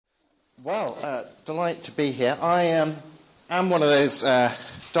Delight to be here. I am one of those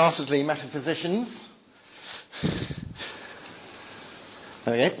dastardly metaphysicians. There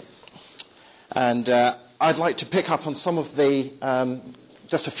we go. And I'd like to pick up on some of the,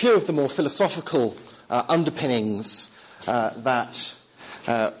 just a few of the more philosophical underpinnings that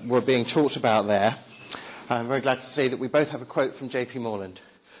were being talked about there. I'm very glad to see that we both have a quote from J.P. Moreland.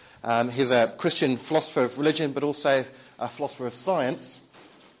 He's a Christian philosopher of religion, but also a philosopher of science.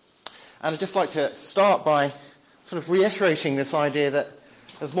 And I'd just like to start by sort of reiterating this idea that,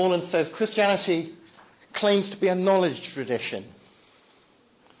 as Moreland says, Christianity claims to be a knowledge tradition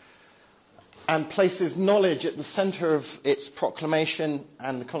and places knowledge at the centre of its proclamation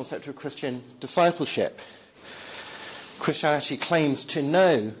and the concept of Christian discipleship. Christianity claims to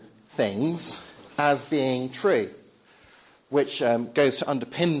know things as being true, which goes to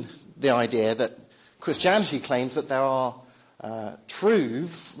underpin the idea that Christianity claims that there are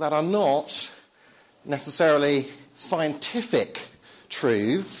truths that are not necessarily scientific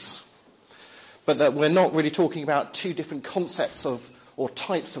truths, but that we're not really talking about two different concepts of or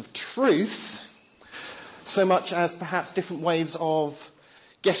types of truth, so much as perhaps different ways of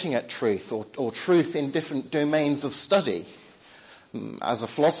getting at truth or truth in different domains of study. As a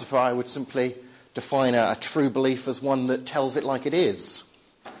philosopher, I would simply define a true belief as one that tells it like it is.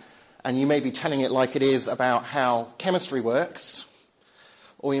 And you may be telling it like it is about how chemistry works,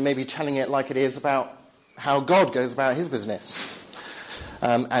 or you may be telling it like it is about how God goes about his business.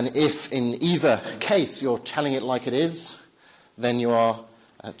 And if in either case you're telling it like it is, then you are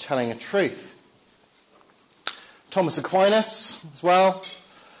telling a truth. Thomas Aquinas, as well,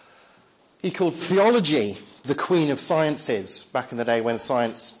 he called theology the queen of sciences back in the day when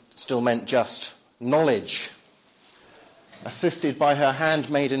science still meant just knowledge, assisted by her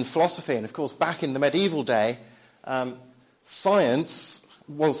handmaiden philosophy. And of course, back in the medieval day, science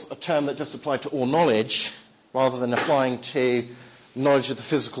was a term that just applied to all knowledge, rather than applying to knowledge of the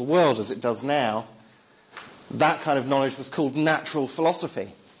physical world as it does now. That kind of knowledge was called natural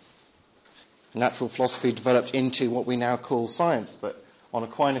philosophy. Natural philosophy developed into what we now call science. But on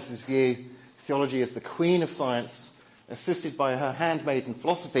Aquinas' view, theology is the queen of science, assisted by her handmaiden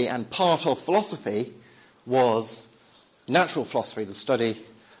philosophy, and part of philosophy was natural philosophy, the study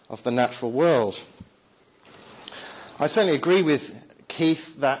of the natural world. I certainly agree with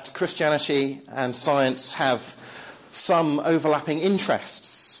Keith that Christianity and science have some overlapping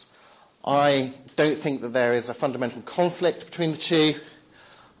interests. I don't think that there is a fundamental conflict between the two.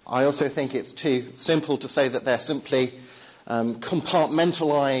 I also think it's too simple to say that they're simply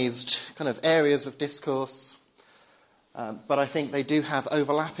compartmentalized kind of areas of discourse. But I think they do have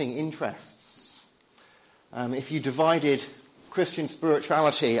overlapping interests. If you divided Christian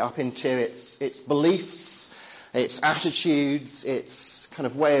spirituality up into its beliefs, its attitudes, its kind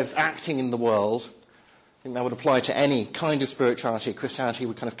of way of acting in the world, I think that would apply to any kind of spirituality. Christianity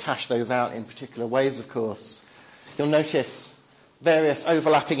would kind of cash those out in particular ways, of course. You'll notice various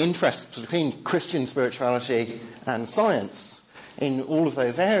overlapping interests between Christian spirituality and science in all of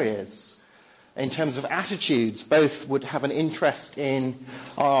those areas. In terms of attitudes, both would have an interest in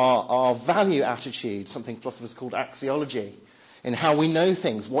our value attitude, something philosophers called axiology, in how we know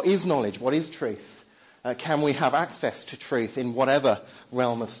things. What is knowledge? What is truth? Can we have access to truth in whatever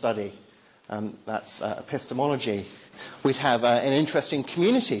realm of study? That's epistemology. We'd have an interest in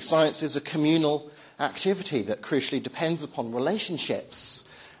community. Science is a communal activity that crucially depends upon relationships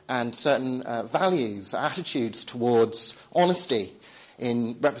and certain values, attitudes towards honesty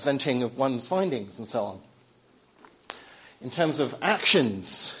in representing of one's findings and so on. In terms of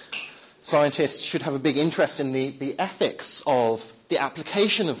actions, scientists should have a big interest in the ethics of the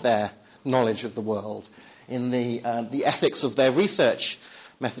application of their knowledge of the world, in the ethics of their research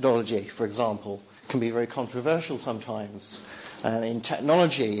methodology, for example, can be very controversial sometimes. In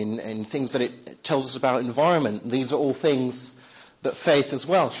technology, in things that it tells us about environment, these are all things that faith as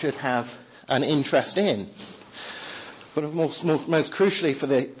well should have an interest in. But most crucially for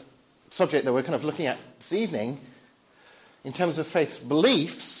the subject that we're kind of looking at this evening, in terms of faith's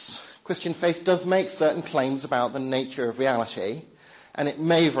beliefs, Christian faith does make certain claims about the nature of reality, and it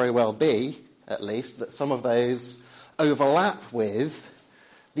may very well be, at least, that some of those overlap with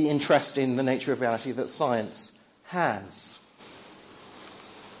the interest in the nature of reality that science has.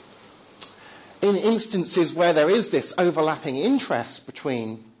 In instances where there is this overlapping interest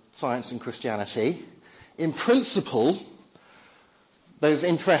between science and Christianity, in principle, those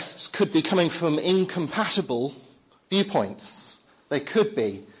interests could be coming from incompatible viewpoints. They could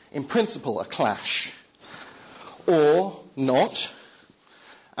be, in principle, a clash, or not.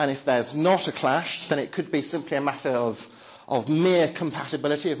 And if there's not a clash, then it could be simply a matter of of mere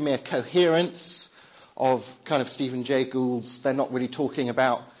compatibility, of mere coherence, of kind of Stephen Jay Gould's. They're not really talking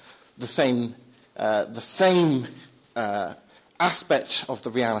about the same aspect of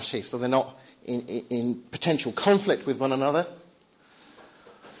the reality, so they're not in potential conflict with one another.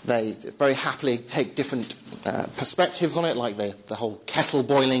 They very happily take different perspectives on it, like the whole kettle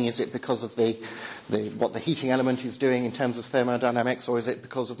boiling. Is it because of what the heating element is doing in terms of thermodynamics, or is it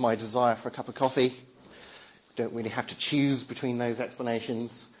because of my desire for a cup of coffee? Don't really have to choose between those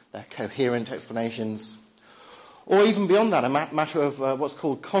explanations. They're coherent explanations. Or even beyond that, a matter of what's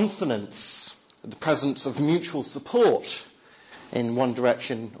called consonance, the presence of mutual support in one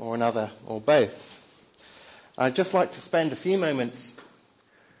direction or another, or both. I'd just like to spend a few moments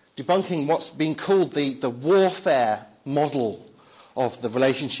debunking what's been called the warfare model of the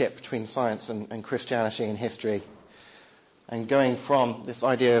relationship between science and Christianity in history, and going from this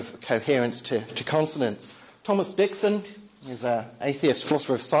idea of coherence to consonance. Thomas Dixon is an atheist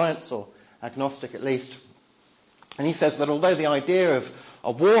philosopher of science, or agnostic at least, and he says that although the idea of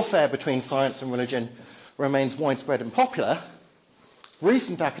a warfare between science and religion remains widespread and popular,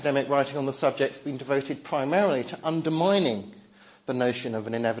 recent academic writing on the subject has been devoted primarily to undermining the notion of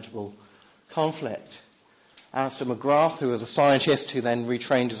an inevitable conflict. Alistair McGrath, who was a scientist who then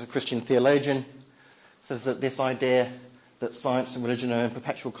retrained as a Christian theologian, says that this idea that science and religion are in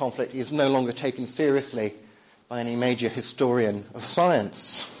perpetual conflict is no longer taken seriously by any major historian of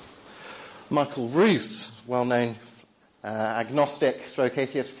science. Michael Roos, well-known agnostic stroke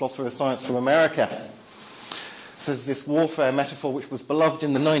atheist philosopher of science from America, says this warfare metaphor, which was beloved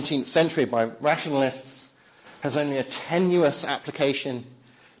in the 19th century by rationalists, has only a tenuous application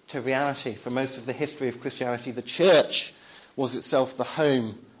to reality. For most of the history of Christianity, the church was itself the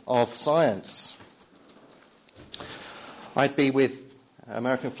home of science. I'd be with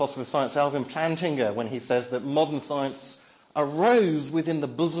American philosopher of science Alvin Plantinga when he says that modern science arose within the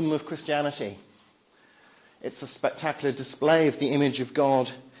bosom of Christianity. It's a spectacular display of the image of God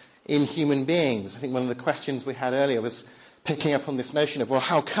in human beings. I think one of the questions we had earlier was picking up on this notion of, well,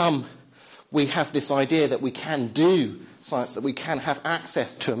 how come we have this idea that we can do science, that we can have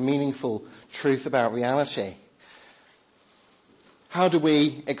access to a meaningful truth about reality? How do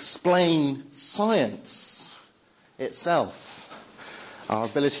we explain science itself, our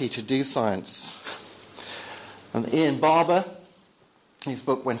ability to do science? And Ian Barber, in his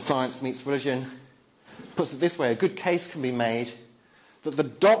book When Science Meets Religion, puts it this way: a good case can be made that the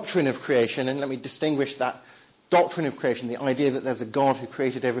doctrine of creation, and let me distinguish that doctrine of creation, the idea that there's a God who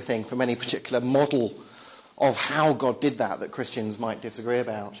created everything, from any particular model of how God did that Christians might disagree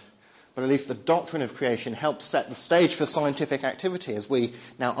about. But at least the doctrine of creation helps set the stage for scientific activity as we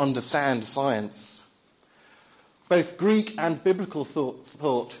now understand science. Both Greek and biblical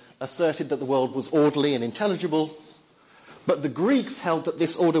thought asserted that the world was orderly and intelligible, but the Greeks held that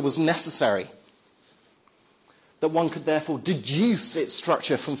this order was necessary, that one could therefore deduce its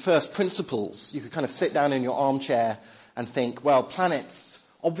structure from first principles. You could kind of sit down in your armchair and think, well, planets,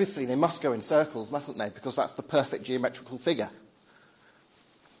 obviously they must go in circles, mustn't they? Because that's the perfect geometrical figure.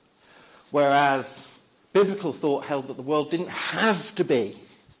 Whereas biblical thought held that the world didn't have to be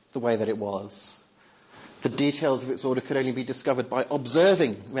the way that it was. The details of its order could only be discovered by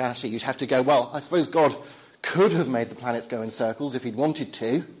observing reality. You'd have to go, well, I suppose God could have made the planets go in circles if he'd wanted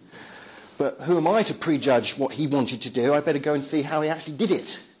to, but who am I to prejudge what he wanted to do? I better go and see how he actually did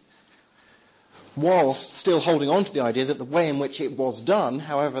it. Whilst still holding on to the idea that the way in which it was done,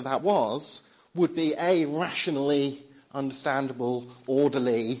 however that was, would be a rationally understandable,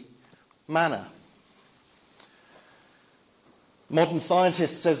 orderly manner. Modern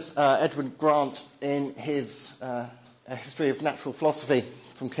scientists, says Edward Grant in his A History of Natural Philosophy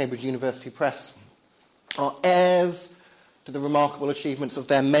from Cambridge University Press, are heirs to the remarkable achievements of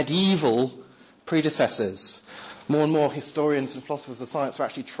their medieval predecessors. More and more historians and philosophers of science are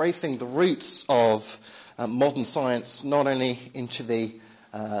actually tracing the roots of modern science, not only into the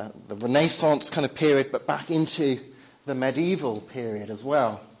Renaissance kind of period, but back into the medieval period as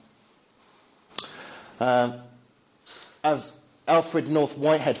well. As Alfred North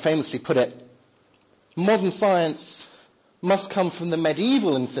Whitehead famously put it, modern science must come from the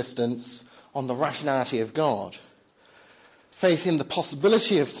medieval insistence on the rationality of God. Faith in the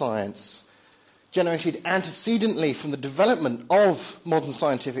possibility of science, generated antecedently from the development of modern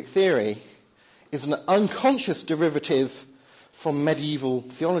scientific theory, is an unconscious derivative from medieval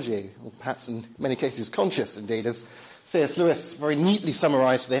theology, or perhaps in many cases conscious indeed, as C.S. Lewis very neatly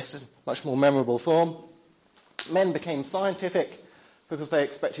summarised this in much more memorable form. Men became scientific because they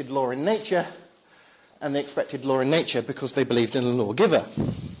expected law in nature, and they expected law in nature because they believed in a lawgiver.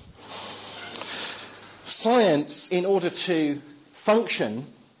 science, in order to function,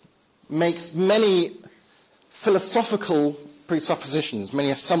 makes many philosophical presuppositions, many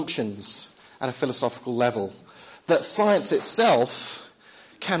assumptions at a philosophical level that science itself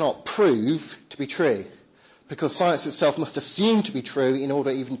cannot prove to be true, because science itself must assume to be true in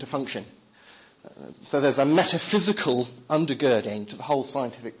order even to function. So there's a metaphysical undergirding to the whole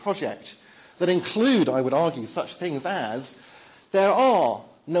scientific project that include, I would argue, such things as there are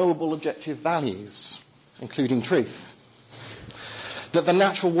knowable objective values, including truth. That the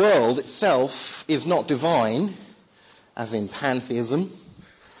natural world itself is not divine, as in pantheism,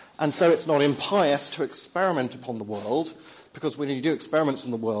 and so it's not impious to experiment upon the world, because when you do experiments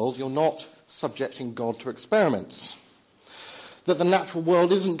on the world, you're not subjecting God to experiments. That the natural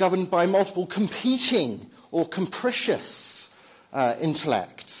world isn't governed by multiple competing or capricious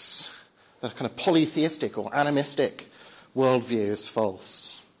intellects. That kind of polytheistic or animistic worldview is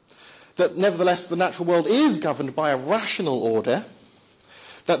false. That nevertheless the natural world is governed by a rational order.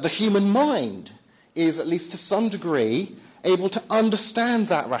 That the human mind is, at least to some degree, able to understand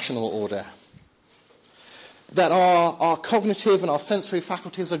that rational order. That our cognitive and our sensory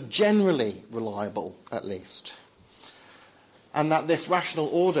faculties are generally reliable, at least. And that this rational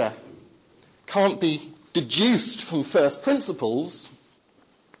order can't be deduced from first principles,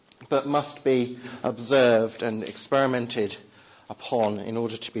 but must be observed and experimented upon in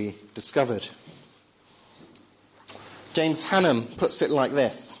order to be discovered. James Hannam puts it like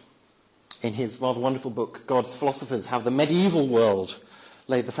this in his rather wonderful book, God's Philosophers, How the Medieval World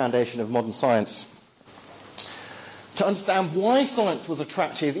Laid the Foundation of Modern Science. To understand why science was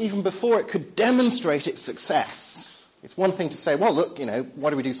attractive even before it could demonstrate its success. It's one thing to say, well, look, why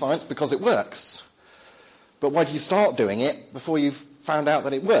do we do science? Because it works. But why do you start doing it before you've found out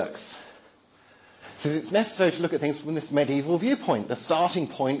that it works? So it's necessary to look at things from this medieval viewpoint. The starting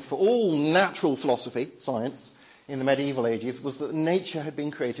point for all natural philosophy, science, in the medieval ages was that nature had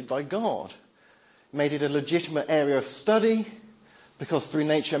been created by God. It made it a legitimate area of study because through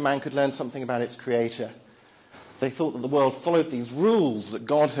nature man could learn something about its creator. They thought that the world followed these rules that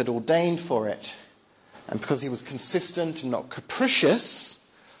God had ordained for it. And because he was consistent and not capricious,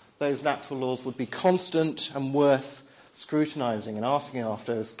 those natural laws would be constant and worth scrutinizing and asking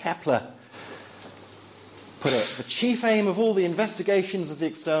after. As Kepler put it, the chief aim of all the investigations of the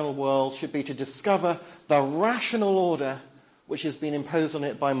external world should be to discover the rational order which has been imposed on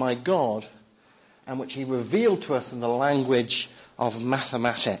it by my God and which he revealed to us in the language of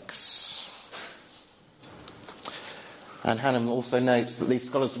mathematics. And Hannam also notes that these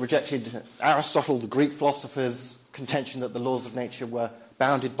scholars rejected Aristotle, the Greek philosophers' contention that the laws of nature were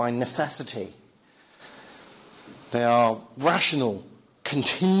bounded by necessity. They are rational,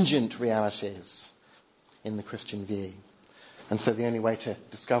 contingent realities in the Christian view. And so the only way to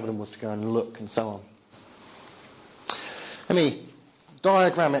discover them was to go and look and so on. Let me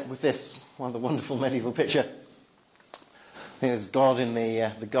diagram it with this, one of the wonderful medieval picture. Here's God in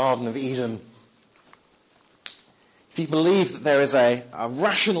the Garden of Eden. If you believe that there is a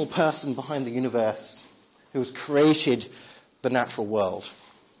rational person behind the universe who has created the natural world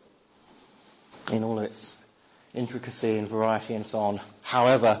in all of its intricacy and variety and so on,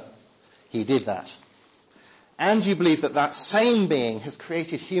 however he did that, and you believe that that same being has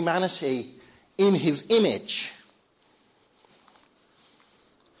created humanity in his image,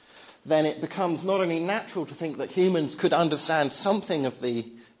 then it becomes not only natural to think that humans could understand something of the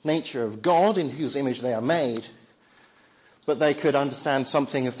nature of God in whose image they are made, but they could understand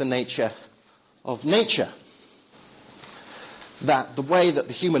something of the nature of nature. That the way that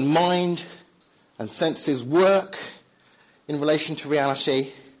the human mind and senses work in relation to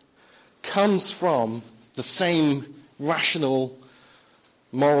reality comes from the same rational,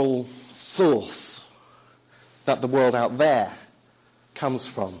 moral source that the world out there comes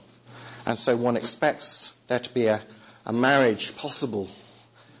from. And so one expects there to be a marriage possible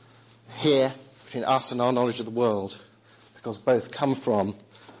here between us and our knowledge of the world, because both come from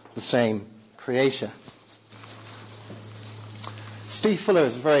the same creator. Steve Fuller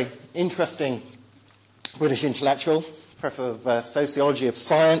is a very interesting British intellectual, professor of sociology of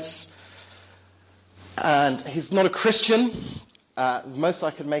science, and he's not a Christian. The most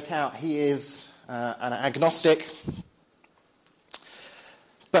I can make out, he is an agnostic.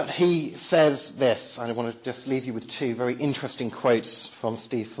 But he says this, and I want to just leave you with two very interesting quotes from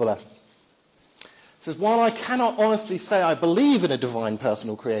Steve Fuller. He says, while I cannot honestly say I believe in a divine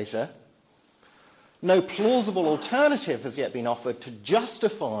personal creator, no plausible alternative has yet been offered to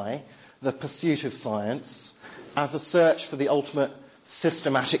justify the pursuit of science as a search for the ultimate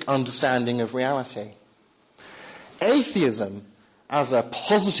systematic understanding of reality. Atheism, as a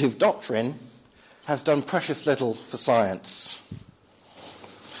positive doctrine, has done precious little for science.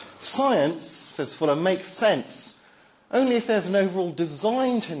 Science, says Fuller, makes sense only if there's an overall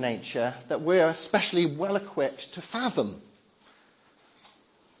design to nature that we're especially well equipped to fathom.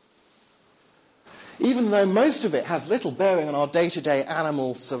 Even though most of it has little bearing on our day-to-day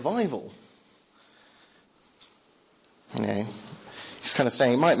animal survival. He's kind of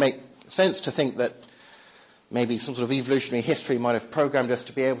saying it might make sense to think that maybe some sort of evolutionary history might have programmed us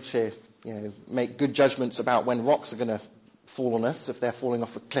to be able to, make good judgments about when rocks are going to fall on us, if they're falling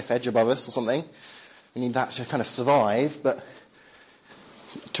off a cliff edge above us or something. We need that to kind of survive, but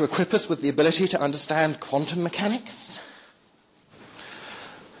to equip us with the ability to understand quantum mechanics.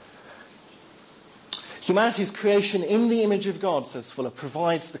 Humanity's creation in the image of God, says Fuller,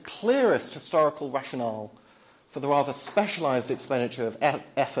 provides the clearest historical rationale for the rather specialised expenditure of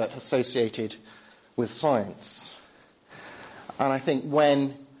effort associated with science. And I think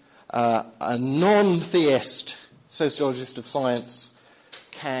when a non-theist sociologist of science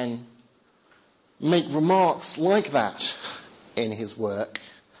can make remarks like that in his work,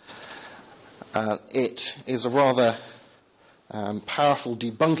 it is a rather powerful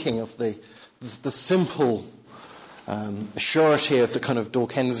debunking of the simple surety of the kind of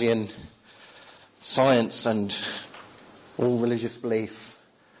Dawkinsian science and all religious belief.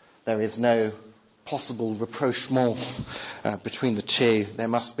 There is no possible rapprochement between the two. There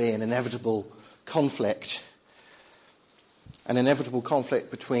must be an inevitable conflict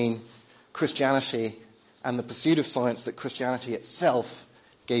between Christianity and the pursuit of science that Christianity itself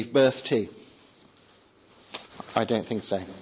gave birth to. I don't think so.